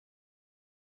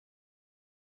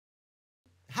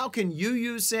How can you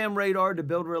use Sam Radar to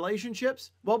build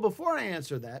relationships? Well, before I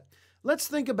answer that, let's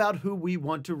think about who we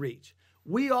want to reach.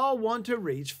 We all want to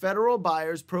reach federal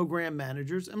buyers, program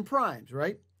managers, and primes,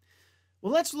 right?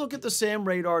 Well, let's look at the Sam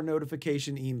Radar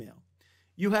notification email.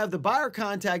 You have the buyer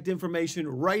contact information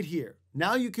right here.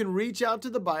 Now you can reach out to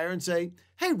the buyer and say,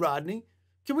 "Hey, Rodney,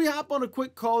 can we hop on a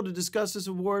quick call to discuss this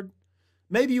award?"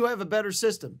 Maybe you have a better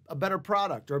system, a better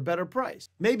product, or a better price.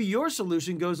 Maybe your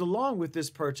solution goes along with this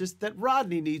purchase that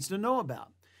Rodney needs to know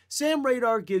about. Sam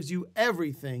Radar gives you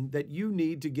everything that you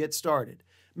need to get started.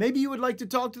 Maybe you would like to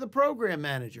talk to the program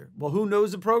manager. Well, who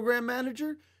knows the program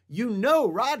manager? You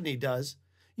know Rodney does.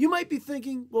 You might be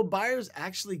thinking, will buyers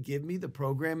actually give me the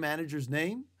program manager's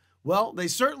name? Well, they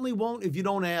certainly won't if you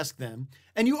don't ask them.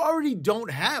 And you already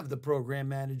don't have the program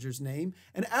manager's name.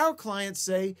 And our clients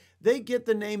say they get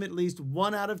the name at least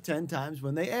 1 out of 10 times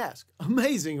when they ask.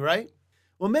 Amazing, right?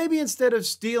 Well, maybe instead of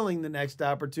stealing the next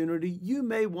opportunity, you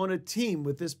may want to team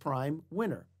with this prime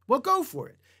winner. Well, go for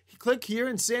it. Click here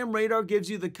and Sam Radar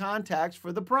gives you the contacts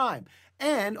for the prime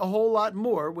and a whole lot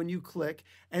more when you click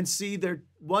and see their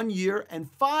 1-year and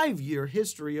 5-year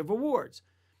history of awards.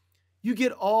 You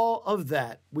get all of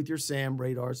that with your Sam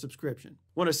Radar subscription.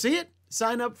 Want to see it?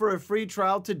 Sign up for a free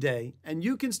trial today and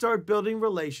you can start building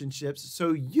relationships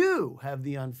so you have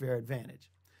the unfair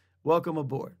advantage. Welcome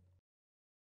aboard.